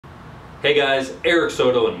Hey guys, Eric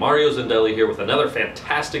Soto and Mario Zindelli here with another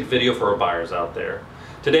fantastic video for our buyers out there.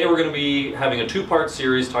 Today we're going to be having a two-part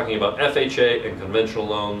series talking about FHA and conventional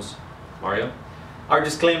loans. Mario? Our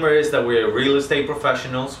disclaimer is that we're real estate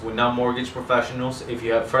professionals, we're not mortgage professionals. If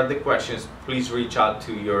you have further questions, please reach out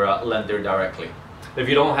to your lender directly. If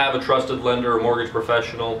you don't have a trusted lender or mortgage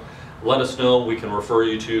professional, let us know. We can refer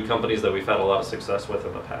you to companies that we've had a lot of success with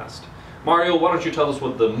in the past. Mario, why don't you tell us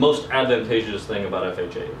what the most advantageous thing about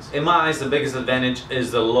FHA is? In my eyes, the biggest advantage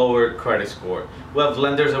is the lower credit score. We have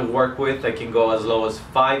lenders I work with that can go as low as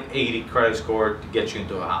 580 credit score to get you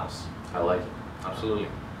into a house. I like it. Absolutely.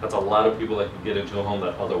 That's a lot of people that can get into a home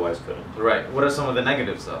that otherwise couldn't. Right. What are some of the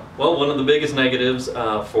negatives though? Well, one of the biggest negatives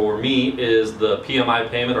for me is the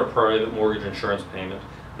PMI payment, or private mortgage insurance payment,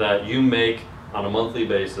 that you make on a monthly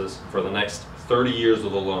basis for the next 30 years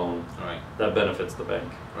of the loan. Right. That benefits the bank.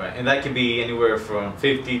 Right. And that can be anywhere from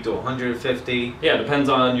 50 to 150. Yeah, it depends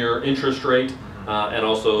on your interest rate and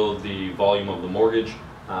also the volume of the mortgage,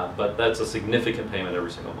 but that's a significant payment every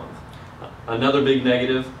single month. Another big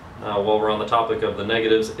negative, while we're on the topic of the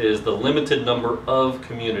negatives, is the limited number of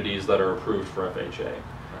communities that are approved for FHA.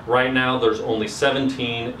 Right now there's only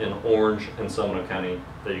 17 in Orange and Seminole County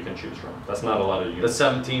that you can choose from. That's not a lot of units. The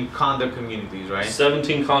 17 condo communities, right?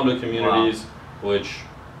 17 condo communities, wow. Which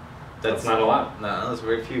that's not a lot. No, that's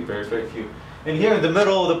very few, very few. And here in the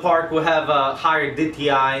middle of the park we have a higher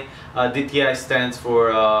DTI. DTI stands for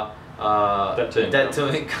debt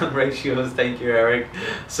to income ratios. Thank you, Eric.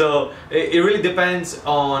 So it really depends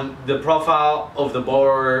on the profile of the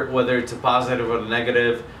borrower, whether it's a positive or a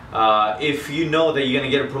negative. If you know that you're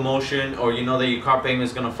going to get a promotion, or you know that your car payment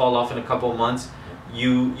is going to fall off in a couple of months,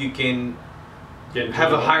 you can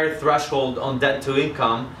have a higher threshold on debt to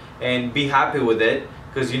income and be happy with it,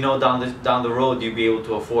 because you know down the road you'll be able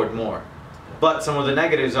to afford more. But some of the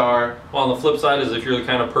negatives are... Well, on the flip side is if you're the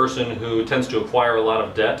kind of person who tends to acquire a lot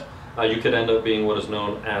of debt, you could end up being what is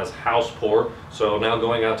known as house poor. So now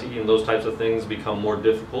going out to eat and those types of things become more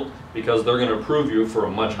difficult, because they're going to approve you for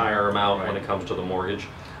a much higher amount when it comes to the mortgage.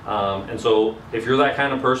 And so if you're that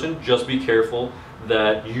kind of person, just be careful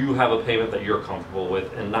that you have a payment that you're comfortable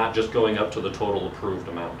with and not just going up to the total approved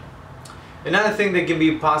amount. Another thing that can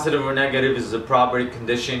be positive or negative is the property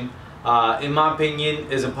condition. In my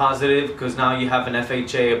opinion, is a positive, because now you have an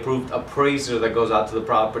FHA approved appraiser that goes out to the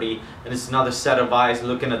property, and it's another set of eyes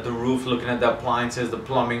looking at the roof, looking at the appliances, the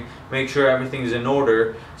plumbing, make sure everything is in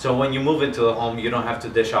order, so when you move into the home you don't have to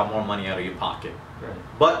dish out more money out of your pocket. Right.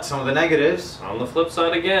 But some of the negatives, on the flip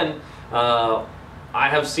side again, I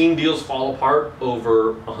have seen deals fall apart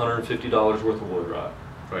over $150 worth of wood rot.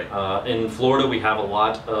 right. In Florida we have a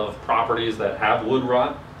lot of properties that have wood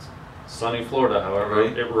rot. Sunny Florida, however,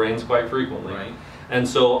 right. It rains quite frequently. Right. And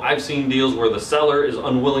so I've seen deals where the seller is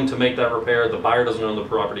unwilling to make that repair, the buyer doesn't own the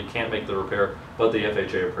property, can't make the repair, but the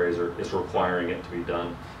FHA appraiser is requiring it to be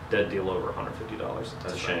done. Dead deal over $150.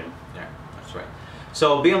 That's a shame. Yeah, that's right.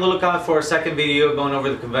 So be on the lookout for a second video going over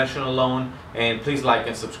the conventional loan, and please like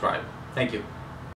and subscribe. Thank you.